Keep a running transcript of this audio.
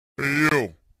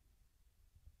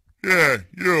Yeah,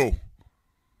 you.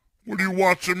 What are you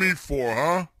watching me for,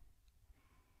 huh?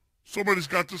 Somebody's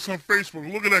got this on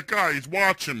Facebook. Look at that guy. He's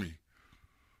watching me.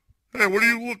 Hey, what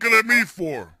are you looking at me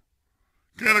for?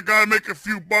 Can't a guy make a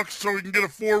few bucks so he can get a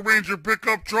Ford Ranger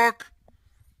pickup truck?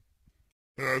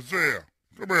 Hey, Isaiah,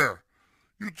 come here.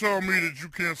 You tell me that you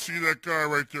can't see that guy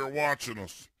right there watching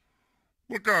us.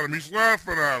 Look at him. He's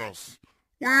laughing at us.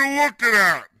 What are you looking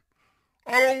at?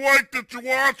 I don't like that you're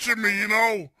watching me, you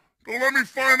know. Don't let me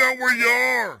find out where you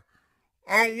are.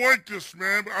 I don't like this,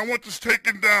 man. I want this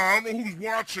taken down. I don't know who's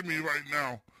watching me right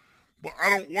now, but I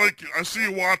don't like it. I see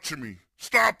you watching me.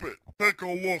 Stop it. Take a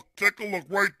look. Take a look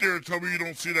right there and tell me you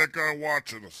don't see that guy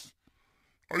watching us.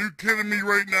 Are you kidding me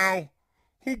right now?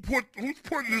 Who's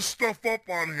putting this stuff up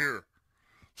on here?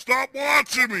 Stop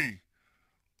watching me.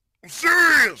 I'm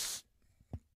serious.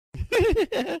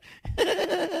 I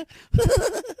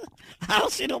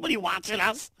don't see nobody watching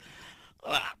us.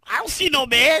 I don't see no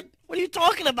man. What are you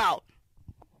talking about?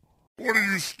 What are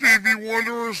you, Stevie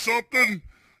Wonder or something?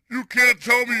 You can't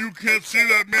tell me you can't see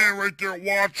that man right there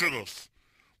watching us.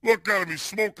 Look at him. He's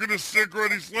smoking a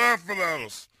cigarette. He's laughing at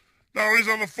us. Now he's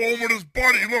on the phone with his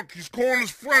buddy. Look, he's calling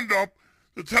his friend up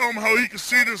to tell him how he can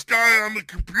see this guy on the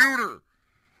computer.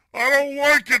 I don't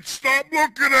like it. Stop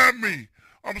looking at me.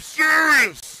 I'm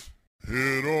serious.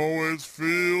 It always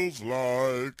feels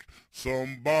like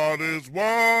somebody's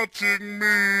watching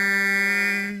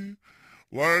me.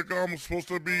 Like I'm supposed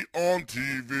to be on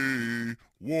TV.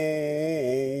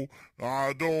 Whoa,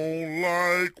 I don't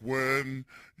like when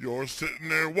you're sitting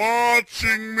there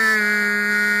watching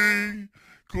me.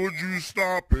 Could you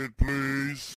stop it,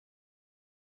 please?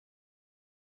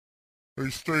 Hey,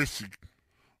 Stacy,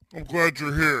 I'm glad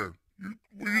you're here.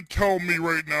 Will you tell me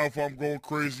right now if I'm going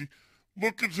crazy?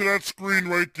 Look into that screen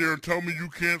right there and tell me you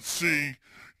can't see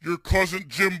your cousin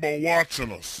Jimbo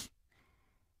watching us.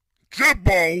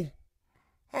 Jimbo?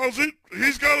 How's he?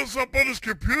 He's got us up on his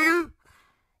computer?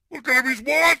 Look at him, he's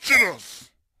watching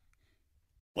us.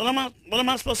 What am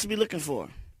I supposed to be looking for?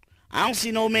 I don't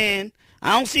see no man.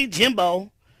 I don't see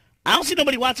Jimbo. I don't see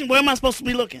nobody watching. Where am I supposed to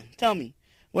be looking? Tell me.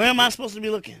 Where am I supposed to be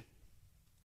looking?